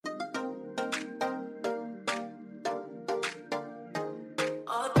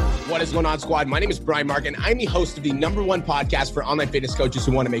What is going on, squad? My name is Brian Mark, and I'm the host of the #1 podcast for online fitness coaches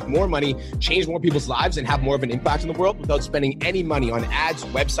who want to make more money, change more people's lives, and have more of an impact in the world without spending any money on ads,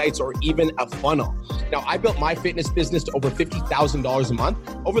 websites, or even a funnel. Now, I built my fitness business to over $50,000 a month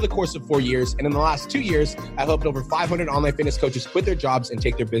over the course of 4 years. And in the last 2 years, I helped over 500 online fitness coaches quit their jobs and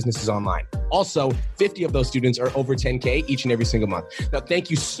take their businesses online. Also, 50 of those students are over 10K each and every single month. Now, thank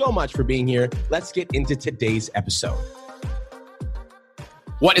you so much for being here. Let's get into today's episode.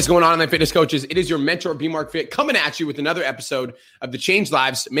 What is going on, online fitness coaches? It is your mentor, B Mark Fit, coming at you with another episode of the Change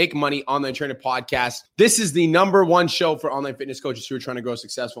Lives, Make Money Online Trainer podcast. This is the #1 show for online fitness coaches who are trying to grow a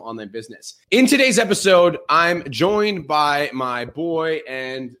successful online business. In today's episode, I'm joined by my boy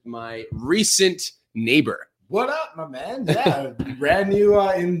and my recent neighbor. What up, my man? Yeah, brand new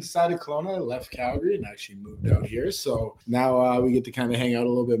inside of Kelowna. Left Calgary and actually moved out here. So now we get to kind of hang out a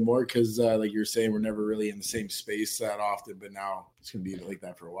little bit more because, like you were saying, we're never really in the same space that often. But now it's going to be like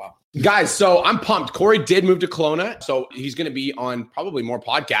that for a while. Guys, so I'm pumped. Cory did move to Kelowna, so he's going to be on probably more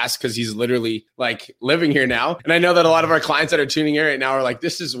podcasts because he's literally like living here now. And I know that a lot of our clients that are tuning in right now are like,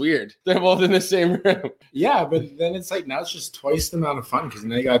 this is weird. They're both in the same room. Yeah, but then it's like now it's just twice the amount of fun because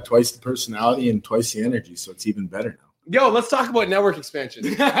now you got twice the personality and twice the energy. So it's even better now. Yo, let's talk about network expansion.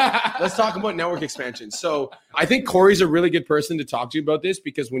 So I think Cory's a really good person to talk to about this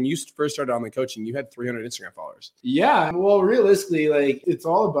because when you first started online coaching, you had 300 Instagram followers. Yeah. Well, realistically, like it's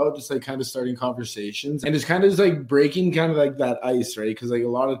all about just like kind of starting conversations and it's kind of just like breaking kind of like that ice, right? Because like a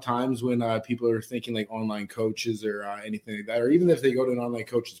lot of times when people are thinking like online coaches or anything like that, or even if they go to an online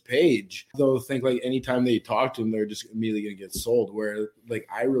coach's page, they'll think like anytime they talk to them, they're just immediately going to get sold. Where like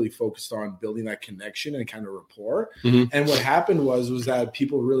I really focused on building that connection and kind of rapport. Mm-hmm. And what happened was that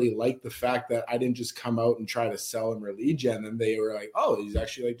people really liked the fact that I didn't just come out and try to sell them or lead gen them. They were like, oh, he's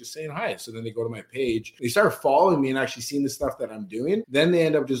actually like just saying hi. So then they go to my page, they start following me and actually seeing the stuff that I'm doing. Then they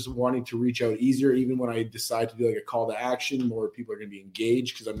end up just wanting to reach out easier. Even when I decide to do like a call to action, more people are going to be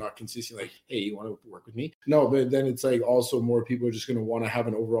engaged because I'm not consistently like, hey, you want to work with me? No, but then it's like also more people are just going to want to have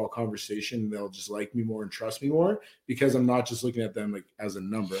an overall conversation. They'll just like me more and trust me more because I'm not just looking at them like as a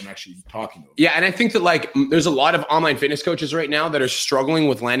number. I'm actually talking to them. Yeah. And I think that like there's a lot of online fitness coaches right now that are struggling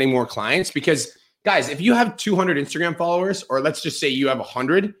with landing more clients because guys, if you have 200 Instagram followers, or let's just say you have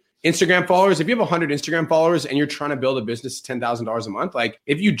 100 Instagram followers, if you have 100 Instagram followers and you're trying to build a business $10,000 a month, like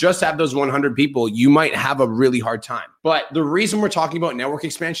if you just have those 100 people, you might have a really hard time. But the reason we're talking about network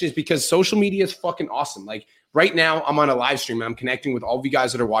expansion is because social media is fucking awesome. Like right now I'm on a live stream. I'm connecting with all of you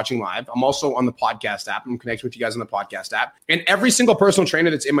guys that are watching live. I'm also on the podcast app. I'm connecting with you guys on the podcast app. And every single personal trainer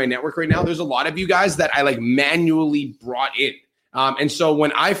that's in my network right now, there's a lot of you guys that I like manually brought in. And so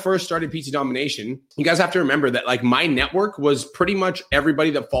when I first started PT Domination, you guys have to remember that like my network was pretty much everybody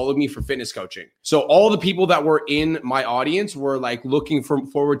that followed me for fitness coaching. So all the people that were in my audience were like looking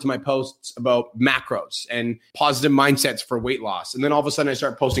forward to my posts about macros and positive mindsets for weight loss. And then all of a sudden I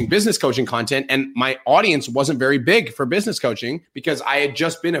started posting business coaching content and my audience wasn't very big for business coaching because I had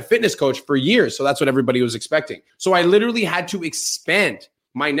just been a fitness coach for years. So that's what everybody was expecting. So I literally had to expand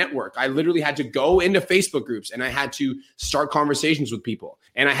my network. I literally had to go into Facebook groups and I had to start conversations with people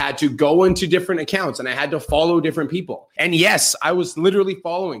and I had to go into different accounts and I had to follow different people. And yes, I was literally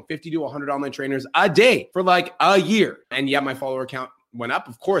following 50 to 100 online trainers a day for like a year. And yeah, my follower count went up,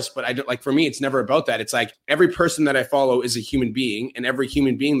 of course, but I don't like, for me, it's never about that. It's like every person that I follow is a human being and every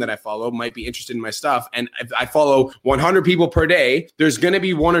human being that I follow might be interested in my stuff. And if I follow 100 people per day, there's going to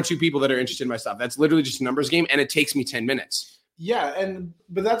be 1 or 2 people that are interested in my stuff. That's literally just a numbers game. And it takes me 10 minutes. Yeah,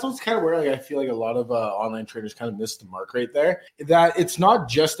 but that's what's kind of where like I feel like a lot of online trainers kind of miss the mark right there. That it's not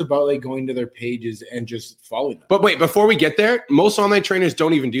just about like going to their pages and just following them. But wait, before we get there, most online trainers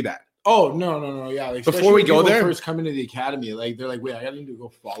don't even do that. Oh, no. Yeah. Like, before we go there, first coming to the academy, like they're like, wait, I need to go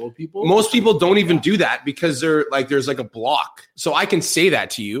follow people. Most people don't even do that because they're like, there's like a block. So I can say that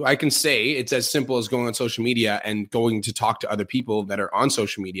to you. I can say it's as simple as going on social media and going to talk to other people that are on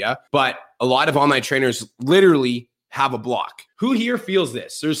social media. But a lot of online trainers literally have a block. Who here feels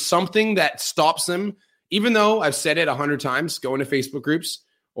this? There's something that stops them, even though I've said it 100 times, go into Facebook groups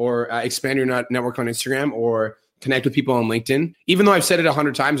or expand your network on Instagram or connect with people on LinkedIn. Even though I've said it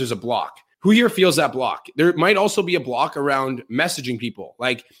 100 times, there's a block. Who here feels that block? There might also be a block around messaging people.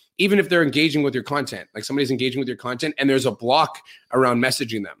 Like even if they're engaging with your content, like somebody's engaging with your content and there's a block around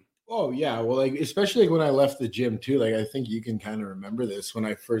messaging them. Oh yeah. Well, like, especially like when I left the gym too, like, I think you can kind of remember this when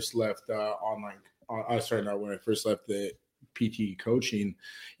I first left when I first left the PT coaching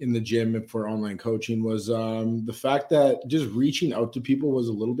in the gym for online coaching was the fact that just reaching out to people was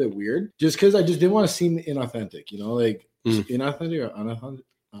a little bit weird just because I just didn't want to seem inauthentic, like inauthentic or unauthentic.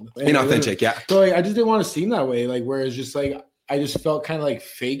 Inauthentic, yeah. So like, I just didn't want to seem that way. Like, whereas just like I just felt kind of like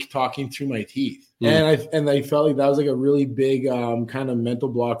fake talking through my teeth. And I felt like that was like a really big kind of mental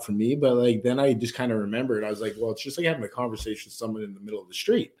block for me. But like then I just kind of remembered. I was like, well, it's just like having a conversation with someone in the middle of the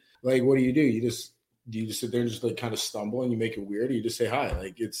street. Like, what do? You just sit there and just like kind of stumble and you make it weird, or you just say hi.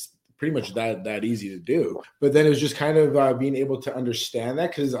 Like it's pretty much that easy to do. But then it was just kind of being able to understand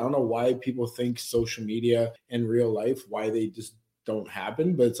that, because I don't know why people think social media and real life, why they just don't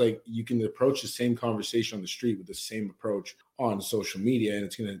happen. But it's like you can approach the same conversation on the street with the same approach on social media, and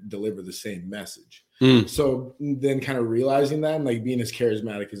it's going to deliver the same message. So then kind of realizing that, and like being as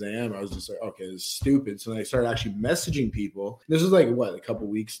charismatic as I am, I was just like, okay, this is stupid. So then I started actually messaging people. This was like a couple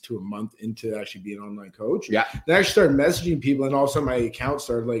weeks to a month into actually being an online coach. Yeah. Then I actually started messaging people, and all of a sudden my account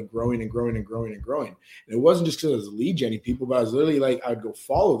started like growing and growing and growing and growing. And it wasn't just because I was lead genning people, but I was literally like, I'd go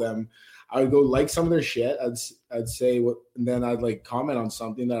follow them. I would go like some of their shit. I'd say what, and then I'd like comment on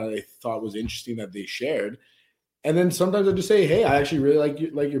something that I thought was interesting that they shared. And then sometimes I'd just say, hey, I actually really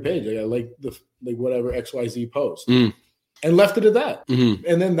like your page. Like I like the whatever XYZ post. And left it at that.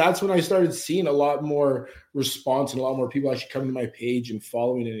 And then that's when I started seeing a lot more response and a lot more people actually coming to my page and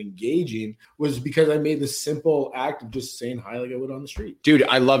following and engaging, was because I made the simple act of just saying hi like I would on the street. Dude,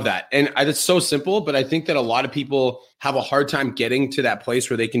 I love that. And it's so simple, but I think that a lot of people have a hard time getting to that place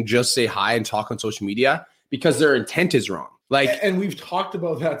where they can just say hi and talk on social media because their intent is wrong. Like, and we've talked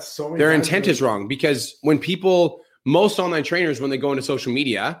about that so many their times. intent is wrong, because most online trainers, when they go into social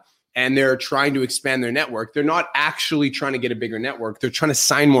media and they're trying to expand their network, they're not actually trying to get a bigger network. They're trying to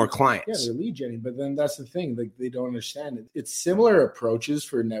sign more clients. Yeah, they're lead genning, but then that's the thing. Like they don't understand it. It's similar approaches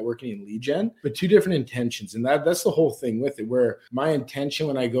for networking and lead gen, but two different intentions. And that's the whole thing with it, where my intention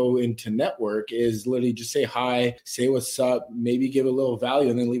when I go into network is literally just say hi, say what's up, maybe give a little value,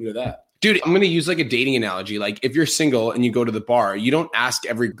 and then leave it at that. Dude, I'm going to use like a dating analogy. Like if you're single and you go to the bar, you don't ask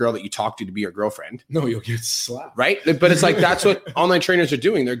every girl that you talk to be your girlfriend. No, you'll get slapped. Right? But it's like, that's what online trainers are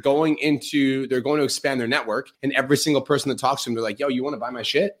doing. They're going to expand their network, and every single person that talks to them, they're like, yo, you want to buy my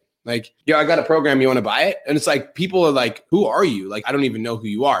shit? Like, yo, I got a program. You want to buy it? And it's like, people are like, who are you? Like, I don't even know who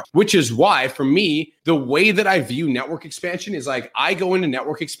you are, which is why for me, the way that I view network expansion is like, I go into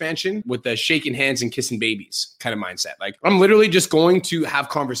network expansion with the shaking hands and kissing babies kind of mindset. Like I'm literally just going to have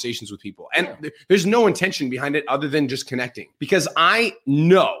conversations with people, and there's no intention behind it other than just connecting, because I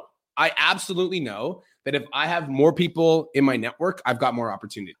absolutely know that if I have more people in my network, I've got more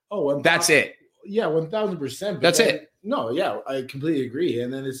opportunity. Oh, that's it. Yeah, 1000%. That's it. No, yeah, I completely agree.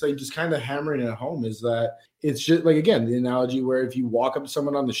 And then it's like just kind of hammering it home is that it's just like, again, the analogy where if you walk up to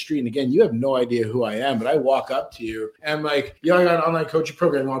someone on the street, and again, you have no idea who I am, but I walk up to you and I'm like, yo, I got an online coaching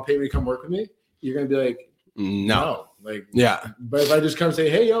program. You want to pay me to come work with me? You're going to be like, no. Like, yeah. But if I just come say,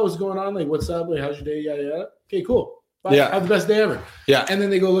 hey, yo, what's going on? Like, what's up? Like, how's your day? Yeah. Okay, cool. Bye. Yeah. Have the best day ever. Yeah. And then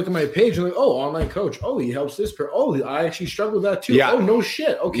they go look at my page and like, oh, online coach. Oh, he helps this person. Oh, I actually struggle with that too. Yeah. Oh, no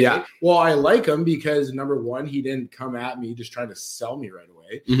shit. Okay. Yeah. Well, I like him because number one, he didn't come at me just trying to sell me right away.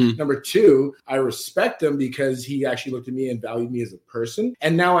 Number two, I respect him because he actually looked at me and valued me as a person.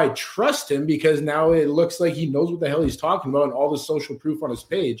 And now I trust him because now it looks like he knows what the hell he's talking about and all the social proof on his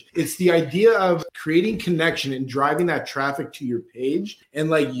page. It's the idea of creating connection and driving that traffic to your page. And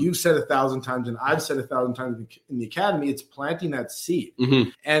like you've said 1,000 times and I've said 1,000 times in the academy, it's planting that seed.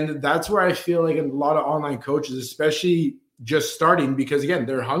 And that's where I feel like a lot of online coaches, especially just starting, because again,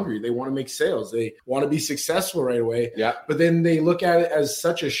 they're hungry. They want to make sales. They want to be successful right away. Yeah. But then they look at it as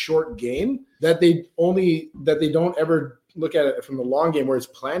such a short game that they don't ever look at it from the long game, where it's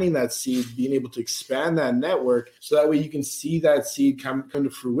planting that seed, being able to expand that network so that way you can see that seed come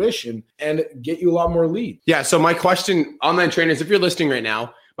to fruition and get you a lot more leads. Yeah. So my question, online trainers, if you're listening right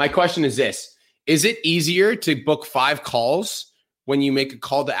now, my question is this: is it easier to book 5 calls when you make a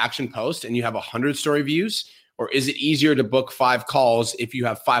call to action post and you have 100 story views? Or is it easier to book 5 calls if you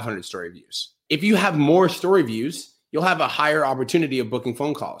have 500 story views? If you have more story views, you'll have a higher opportunity of booking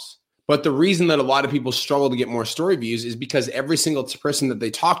phone calls. But the reason that a lot of people struggle to get more story views is because every single person that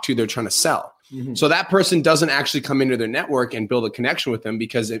they talk to, they're trying to sell. So that person doesn't actually come into their network and build a connection with them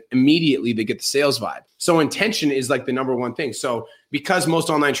because immediately they get the sales vibe. So intention is like the number one thing. So because most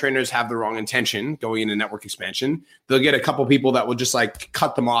online trainers have the wrong intention going into network expansion, they'll get a couple people that will just like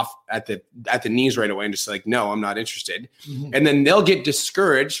cut them off at the knees right away and just like, no, I'm not interested. And then they'll get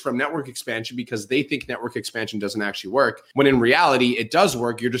discouraged from network expansion because they think network expansion doesn't actually work. When in reality, it does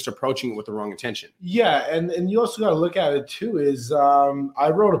work. You're just approaching it with the wrong intention. Yeah. And you also got to look at it too is I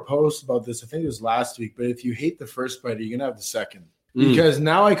wrote a post about this. I think it was last week, but if you hate the first bite, you're going to have the second. Because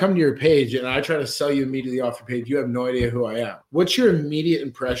now I come to your page and I try to sell you immediately off your page. You have no idea who I am. What's your immediate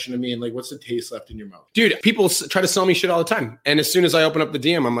impression of me? And like, what's the taste left in your mouth? Dude, people try to sell me shit all the time. And as soon as I open up the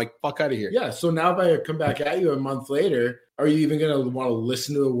DM, I'm like, fuck out of here. Yeah. So now if I come back at you a month later, Are you even going to want to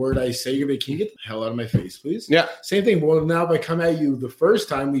listen to a word I say? You're going to be, can you get the hell out of my face, please? Yeah. Same thing. Well, now if I come at you the first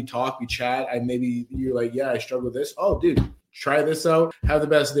time we talk, we chat, and maybe you're like, yeah, I struggle with this. Oh, dude, try this out. Have the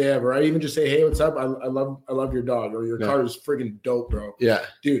best day ever. I even just say, hey, what's up? I love your dog, or your car is freaking dope, bro. Yeah.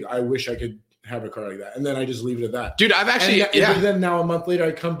 Dude, I wish I could have a car like that. And then I just leave it at that. Dude, I've actually, and then now a month later,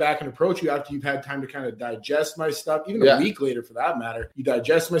 I come back and approach you after you've had time to kind of digest my stuff. Even a week later, for that matter, you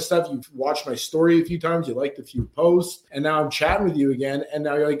digest my stuff. You've watched my story a few times. You liked a few posts. And now I'm chatting with you again. And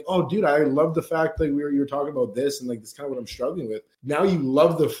now you're like, oh, dude, I love the fact that you were talking about this. And like, this is kind of what I'm struggling with. Now you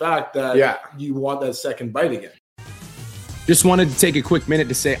love the fact that you want that second bite again. Just wanted to take a quick minute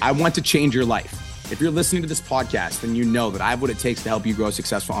to say, I want to change your life. If you're listening to this podcast, then you know that I have what it takes to help you grow a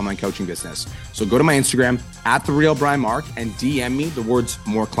successful online coaching business. So go to my Instagram @TheRealBrianMark and DM me the words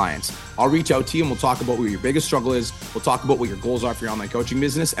more clients. I'll reach out to you and we'll talk about what your biggest struggle is. We'll talk about what your goals are for your online coaching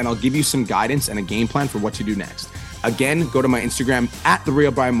business, and I'll give you some guidance and a game plan for what to do next. Again, go to my Instagram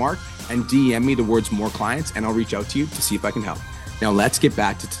 @TheRealBrianMark and DM me the words more clients, and I'll reach out to you to see if I can help. Now let's get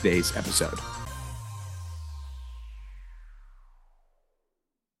back to today's episode.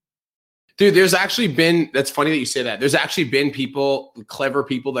 Dude, there's actually been, that's funny that you say that. There's actually been people, clever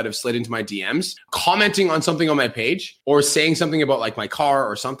people that have slid into my DMs, commenting on something on my page or saying something about like my car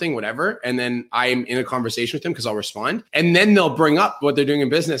or something, whatever. And then I'm in a conversation with them because I'll respond. And then they'll bring up what they're doing in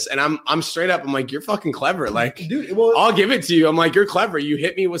business. And I'm straight up, I'm like, you're fucking clever. Like, dude, well, I'll give it to you. I'm like, you're clever. You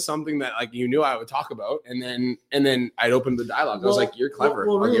hit me with something that like you knew I would talk about. And then I'd open the dialogue. I was like, you're clever.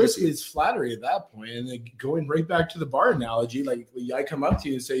 Well, realistically, it's flattery at that point. And like going right back to the bar analogy, like I come up to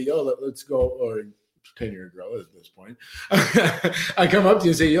you and say, yo, let's go, or 10-year girl at this point. I come up to you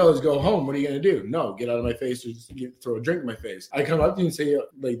and say, yo, let's go home. What are you going to do? No, get out of my face or just throw a drink in my face. I come up to you and say, yo,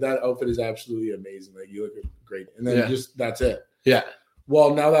 like, that outfit is absolutely amazing. Like, you look great. And then just, that's it. Yeah.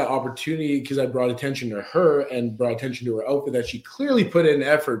 Well, now that opportunity, because I brought attention to her and brought attention to her outfit that she clearly put in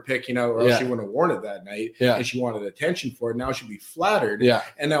effort picking out, or else she wouldn't have worn it that night. Yeah. And she wanted attention for it. Now she'd be flattered. Yeah.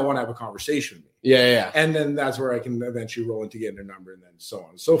 And now want to have a conversation with me. Yeah. And then that's where I can eventually roll into getting her number and then so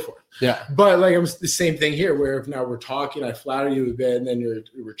on and so forth. Yeah. But like, I'm the same thing here, where if now we're talking, I flatter you a bit, and then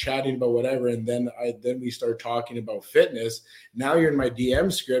we're chatting about whatever. And then we start talking about fitness. Now you're in my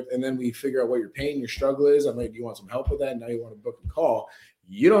DM script, and then we figure out what your pain, your struggle is. I'm like, do you want some help with that? And now you want to book a call.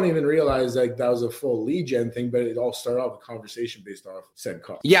 You don't even realize like that was a full lead gen thing, but it all started off with a conversation based off said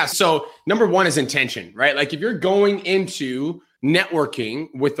call. Yeah. So number one is intention, right? Like if you're going into networking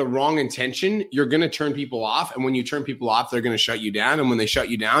with the wrong intention, you're going to turn people off. And when you turn people off, they're going to shut you down. And when they shut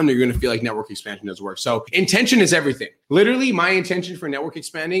you down, you're going to feel like network expansion doesn't work. So intention is everything. Literally, my intention for network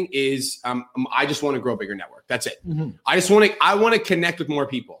expanding is I just want to grow a bigger network. That's it. Mm-hmm. I want to connect with more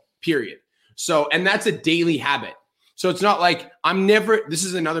people, period. So, and that's a daily habit. So it's not like this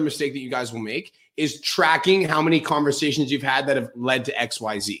is another mistake that you guys will make, is tracking how many conversations you've had that have led to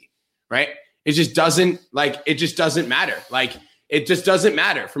XYZ, right? It just doesn't matter. Like, it just doesn't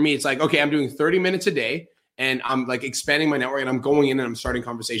matter. For me, it's like, okay, I'm doing 30 minutes a day and I'm like expanding my network and I'm going in and I'm starting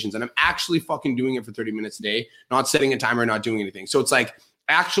conversations and I'm actually fucking doing it for 30 minutes a day, not setting a timer, not doing anything. So it's like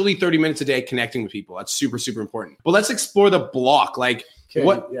actually 30 minutes a day connecting with people. That's super, super important. But let's explore the block. Like,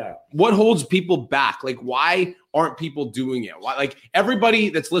 what holds people back? Like, why aren't people doing it? Why, like, everybody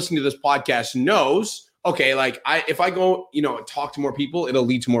that's listening to this podcast knows, okay, like if I go, talk to more people, it'll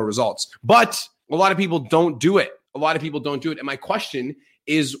lead to more results. But a lot of people don't do it. And my question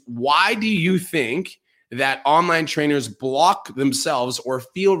is, why do you think that online trainers block themselves or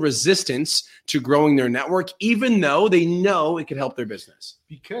feel resistance to growing their network, even though they know it could help their business?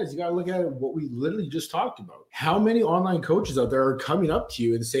 Because you got to look at what we literally just talked about. How many online coaches out there are coming up to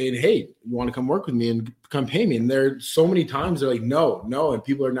you and saying, hey, you want to come work with me and come pay me? And there are so many times they're like, no. And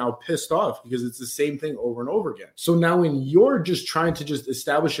people are now pissed off because it's the same thing over and over again. So now when you're just trying to just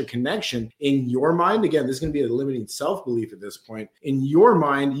establish a connection in your mind, again, this is going to be a limiting self-belief at this point. In your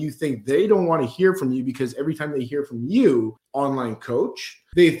mind, you think they don't want to hear from you because every time they hear from you, online coach,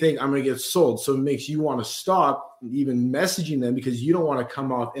 they think I'm going to get sold. So it makes you want to stop even messaging them because you don't want to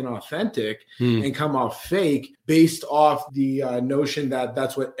come off inauthentic and come off fake based off the notion that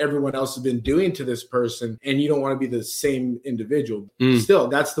that's what everyone else has been doing to this person. And you don't want to be the same individual. Still,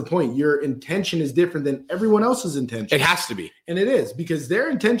 that's the point. Your intention is different than everyone else's intention. It has to be. And it is, because their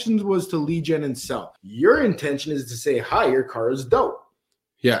intention was to lead gen and sell. Your intention is to say, hi, your car is dope.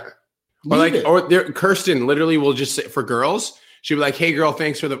 Yeah. Or Kirsten literally will just say, for girls, she'll be like, hey girl,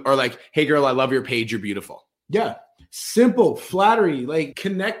 thanks for or like, hey girl, I love your page. You're beautiful. Yeah. Simple flattery, like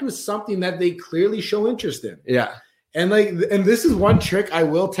connect with something that they clearly show interest in. Yeah. And this is one trick I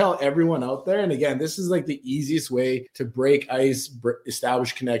will tell everyone out there. And again, this is like the easiest way to break ice,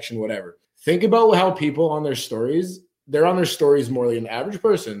 establish connection, whatever. Think about how people on their stories they're on their stories more, like an average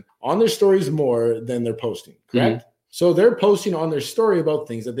person on their stories more than they're posting, correct? So they're posting on their story about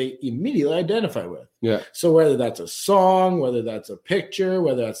things that they immediately identify with. Yeah. So whether that's a song, whether that's a picture,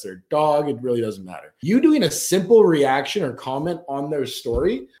 whether that's their dog, it really doesn't matter. You doing a simple reaction or comment on their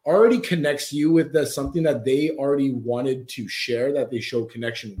story already connects you with something that they already wanted to share, that they show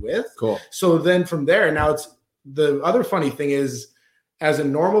connection with. Cool. So then from there, now it's the other funny thing is, as a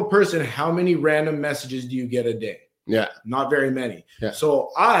normal person, how many random messages do you get a day? Yeah. Not very many. Yeah. So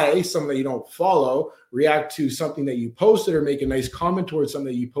someone that you don't follow, react to something that you posted or make a nice comment towards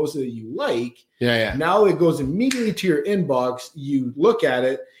something that you posted that you like. Yeah. Now it goes immediately to your inbox. You look at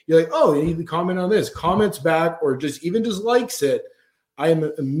it. You're like, oh, you need to comment on this. Comments back or just likes it. I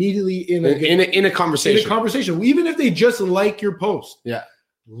am immediately in a conversation. In a conversation. Even if they just like your post. Yeah.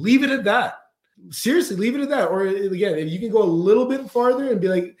 Leave it at that. Seriously, leave it at that. Or again, if you can go a little bit farther and be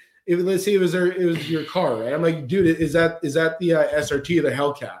like, let's say it was your car, right? I'm like, dude, is that the SRT or the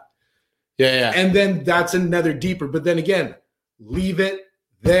Hellcat? Yeah. And then that's another deeper. But then again, leave it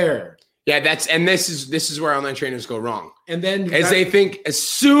there. Yeah, this is where online trainers go wrong. And then they think as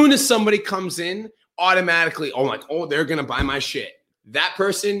soon as somebody comes in, automatically, they're gonna buy my shit. That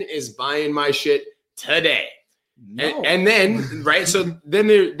person is buying my shit today. No. And then right, so then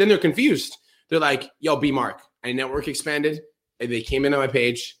they're confused. They're like, yo, B Mark, I network expanded. They came in on my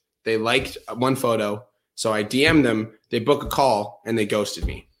page. They liked one photo. So I DM'd them. They book a call and they ghosted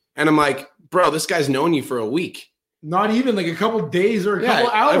me. And I'm like, bro, this guy's known you for a week. Not even like a couple days or a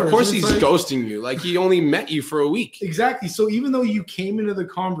couple hours. Of course he's ghosting you. Like he only met you for a week. Exactly. So even though you came into the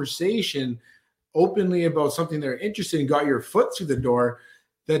conversation openly about something they're interested in, got your foot through the door,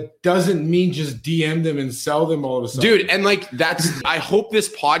 that doesn't mean just DM them and sell them all of a sudden. Dude, and like I hope this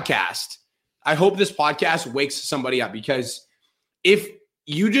podcast wakes somebody up, because if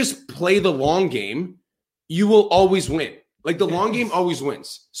you just play the long game, you will always win. Like the long game always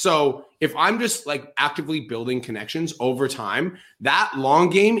wins. So if I'm just like actively building connections over time, that long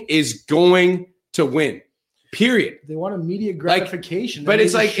game is going to win. Period. They want immediate gratification. But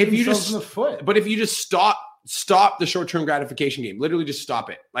it's like if you just stop the short-term gratification game. Literally just stop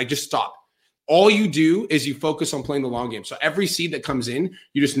it. Like just stop. All you do is you focus on playing the long game. So every seed that comes in,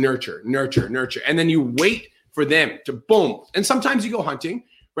 you just nurture. And then you wait for them to boom. And sometimes you go hunting,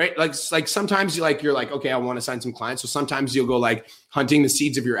 right? Like sometimes you're like, okay, I want to sign some clients. So sometimes you'll go like hunting the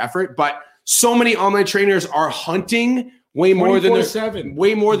seeds of your effort. But so many online trainers are hunting way more than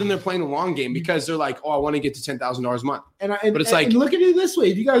they're playing the long game, because they're like, oh, I want to get to $10,000 a month. But it's and look at it this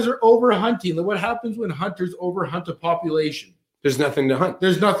way. If you guys are over hunting, what happens when hunters over hunt a population? There's nothing to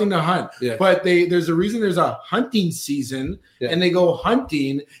hunt. Yeah. But there's a reason there's a hunting season, and they go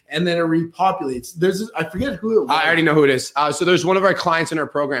hunting and then it repopulates. I forget who it was. I already know who it is. So there's one of our clients in our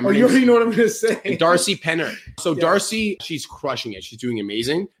program. Oh, you already know what I'm going to say. Darcy Penner. So Darcy, she's crushing it. She's doing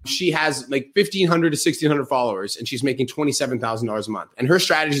amazing. She has like 1,500 to 1,600 followers, and she's making $27,000 a month. And her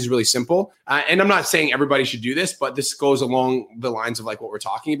strategy is really simple. And I'm not saying everybody should do this, but this goes along the lines of like what we're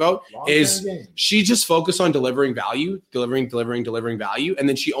talking about. She just focused on delivering value, delivering value. And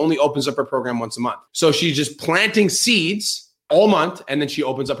then she only opens up her program once a month. So she's just planting seeds all month. And then she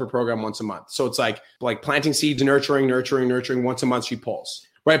opens up her program once a month. So it's like planting seeds, nurturing once a month, she pulls,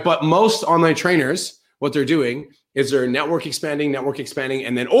 right? But most online trainers, what they're doing is they're network expanding.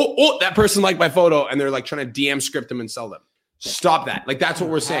 And then, that person liked my photo. And they're like trying to DM script them and sell them. Stop that. Like that's what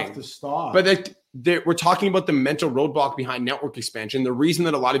we're saying. To stop. But we're talking about the mental roadblock behind network expansion. The reason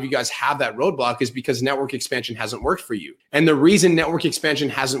that a lot of you guys have that roadblock is because network expansion hasn't worked for you. And the reason network expansion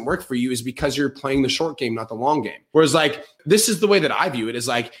hasn't worked for you is because you're playing the short game, not the long game. Whereas like, this is the way that I view it, is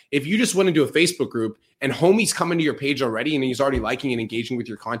like, if you just went into a Facebook group and homie's coming to your page already and he's already liking and engaging with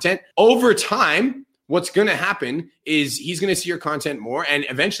your content, over time, what's going to happen is he's going to see your content more, and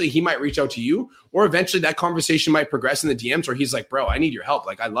eventually he might reach out to you, or eventually that conversation might progress in the DMs where he's like, bro, I need your help.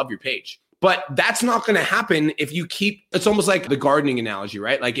 Like, I love your page. But that's not going to happen if you keep, it's almost like the gardening analogy,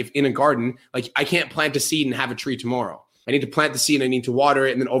 right? Like if in a garden, like I can't plant a seed and have a tree tomorrow. I need to plant the seed and I need to water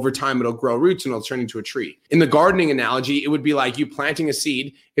it. And then over time, it'll grow roots and it'll turn into a tree. In the gardening analogy, it would be like you planting a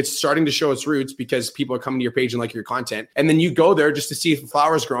seed. It's starting to show its roots because people are coming to your page and like your content. And then you go there just to see if the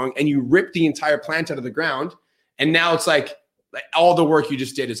flower's growing, and you rip the entire plant out of the ground. And now it's like all the work you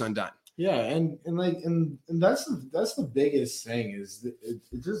just did is undone. Yeah, and that's the biggest thing is it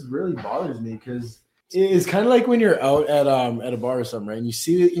just really bothers me, because it's kind of like when you're out at a bar or something, right? And you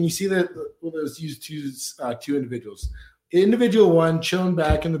see that let's use two individuals. Individual one chilling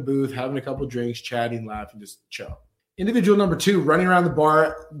back in the booth, having a couple drinks, chatting, laughing, just chill. Individual number two running around the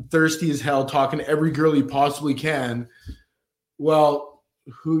bar, thirsty as hell, talking to every girl he possibly can. Well,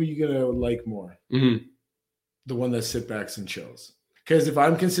 who are you gonna like more? Mm-hmm. The one that sit backs and chills. Because if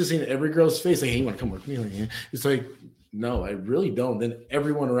I'm consistent in every girl's face, like, hey, you want to come work with me? Like, it's like, no, I really don't. Then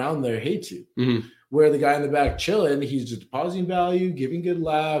everyone around there hates you. Mm-hmm. Where the guy in the back chilling, he's just depositing value, giving good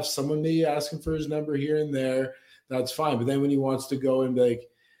laughs. Someone may ask him for his number here and there. That's fine. But then when he wants to go and like,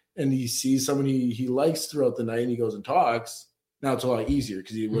 and he sees someone he likes throughout the night and he goes and talks, now it's a lot easier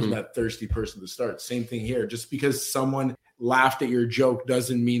because he wasn't that thirsty person to start. Same thing here. Just because someone laughed at your joke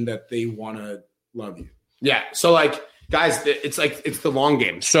doesn't mean that they want to love you. Yeah. So like, guys, it's the long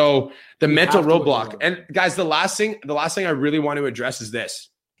game. So the mental roadblock. And guys, the last thing I really want to address is this: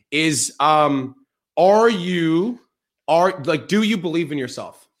 do you believe in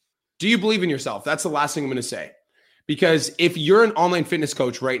yourself? Do you believe in yourself? That's the last thing I'm going to say. Because if you're an online fitness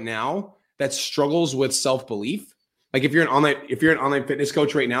coach right now that struggles with self-belief, like if you're an online fitness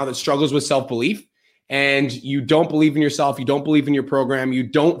coach right now that struggles with self-belief, and you don't believe in yourself, you don't believe in your program, you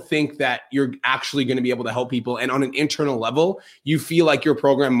don't think that you're actually going to be able to help people, and on an internal level, you feel like your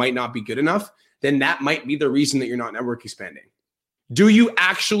program might not be good enough, then that might be the reason that you're not network expanding. Do you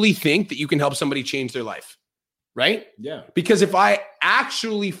actually think that you can help somebody change their life? Right? Yeah. Because if I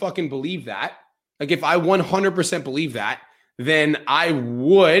actually fucking believe that, like if I 100% believe that, then I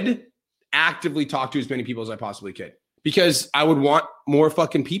would actively talk to as many people as I possibly could. Because I would want more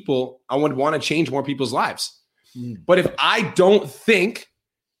fucking people. I would want to change more people's lives. But if I don't think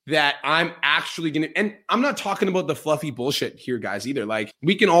that I'm actually going to, and I'm not talking about the fluffy bullshit here, guys, either. Like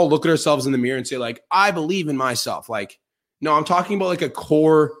we can all look at ourselves in the mirror and say like, I believe in myself. Like, no, I'm talking about like a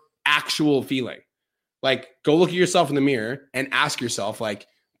core actual feeling. Like go look at yourself in the mirror and ask yourself, like,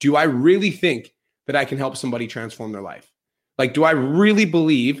 do I really think that I can help somebody transform their life? Like, do I really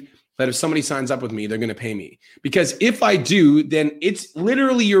believe that if somebody signs up with me, they're going to pay me? Because if I do, then it's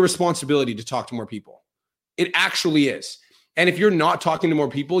literally your responsibility to talk to more people. It actually is. And if you're not talking to more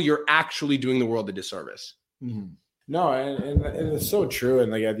people, you're actually doing the world a disservice. Mm-hmm. No, and it's so true.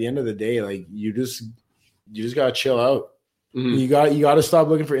 And like at the end of the day, like you just gotta chill out. Mm-hmm. You got to stop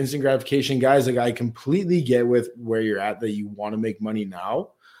looking for instant gratification, guys. Like I completely get with where you're at that you want to make money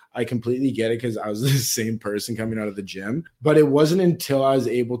now. I completely get it because I was the same person coming out of the gym. But it wasn't until I was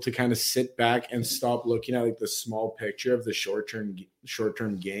able to kind of sit back and stop looking at like the small picture of the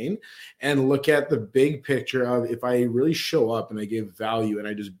short-term gain and look at the big picture of if I really show up and I give value and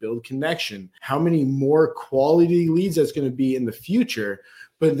I just build connection, how many more quality leads that's going to be in the future.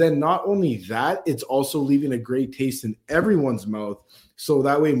 But then not only that, it's also leaving a great taste in everyone's mouth. So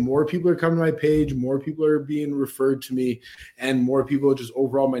that way more people are coming to my page, more people are being referred to me, and more people just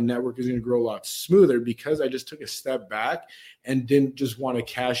overall my network is going to grow a lot smoother because I just took a step back and didn't just want to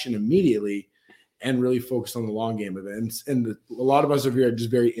cash in immediately and really focus on the long game of it. And a lot of us are just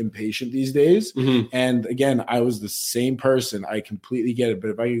very impatient these days. Mm-hmm. And again, I was the same person. I completely get it.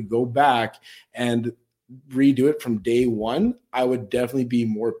 But if I could go back and redo it from day one, I would definitely be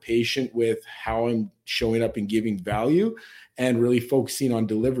more patient with how I'm showing up and giving value and really focusing on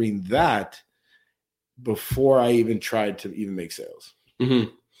delivering that before I even tried to even make sales. Mm-hmm.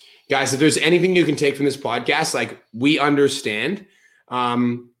 Guys, if there's anything you can take from this podcast, like we understand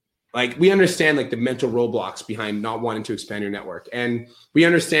like the mental roadblocks behind not wanting to expand your network. And we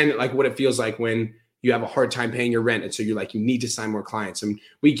understand like what it feels like when you have a hard time paying your rent. And so you're like, you need to sign more clients. And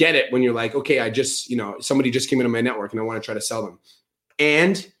we get it when you're like, okay, I just, somebody just came into my network and I want to try to sell them.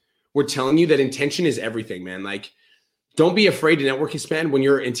 And we're telling you that intention is everything, man. Like, don't be afraid to network expand when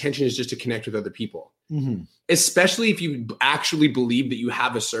your intention is just to connect with other people. Mm-hmm. Especially if you actually believe that you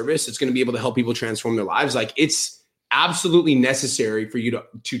have a service that's going to be able to help people transform their lives. Like it's absolutely necessary for you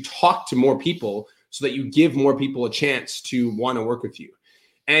to talk to more people so that you give more people a chance to want to work with you.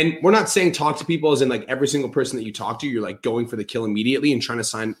 And we're not saying talk to people as in like every single person that you talk to, you're like going for the kill immediately and trying to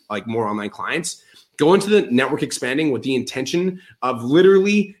sign like more online clients. Go into the network expanding with the intention of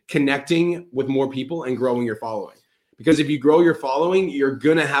literally connecting with more people and growing your following. Because if you grow your following, you're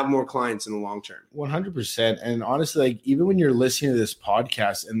going to have more clients in the long term. 100%. And honestly, like even when you're listening to this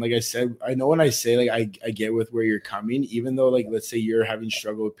podcast, and like I said, I know when I say like I get with where you're coming, even though like let's say you're having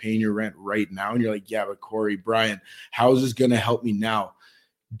struggle with paying your rent right now and you're like, yeah, but Cory, Brian, how is this going to help me now?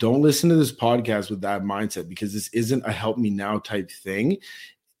 Don't listen to this podcast with that mindset because this isn't a help me now type thing.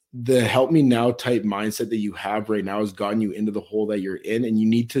 The help me now type mindset that you have right now has gotten you into the hole that you're in, and you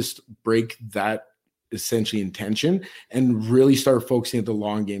need to break that essentially intention and really start focusing at the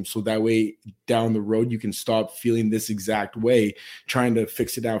long game. So that way down the road, you can stop feeling this exact way, trying to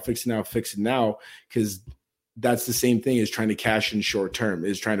fix it now. Because that's the same thing as trying to cash in short term,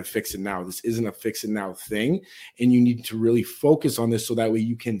 is trying to fix it now. This isn't a fix it now thing. And you need to really focus on this so that way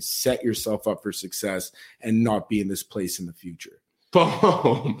you can set yourself up for success and not be in this place in the future.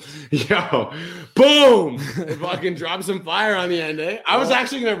 Boom. Yo. Boom. Fucking drop some fire on the end, eh? I was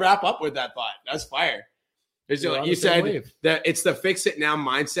actually going to wrap up with that thought. That's fire. You said that it's the fix it now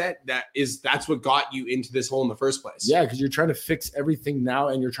mindset that's what got you into this hole in the first place. Yeah, because you're trying to fix everything now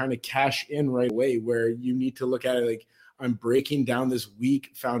and you're trying to cash in right away, where you need to look at it like, I'm breaking down this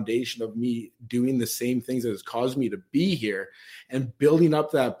weak foundation of me doing the same things that has caused me to be here and building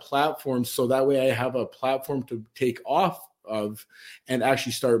up that platform so that way I have a platform to take off of and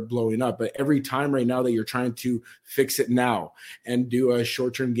actually start blowing up. But every time right now that you're trying to fix it now and do a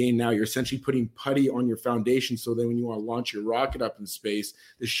short-term gain now, you're essentially putting putty on your foundation so that when you want to launch your rocket up in space,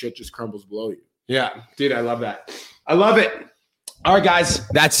 this shit just crumbles below you. Yeah, dude, I love that. I love it. All right, guys,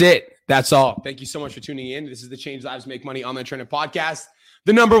 that's it. That's all. Thank you so much for tuning in. This is the Change Lives Make Money Online Trainer Podcast,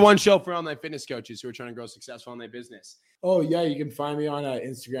 the #1 show for online fitness coaches who are trying to grow successful online business. Oh, yeah. You can find me on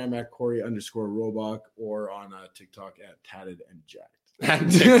Instagram at Cory_Roboch or on TikTok at Tatted and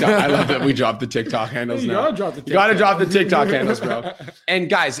Jacked. TikTok. I love that we dropped the TikTok handles now. You gotta drop the TikTok handles, bro. And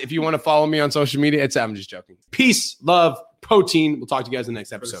guys, if you want to follow me on social media, I'm just joking. Peace, love, protein. We'll talk to you guys in the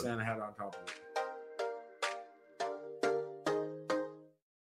next episode. Put a Santa hat on top of it.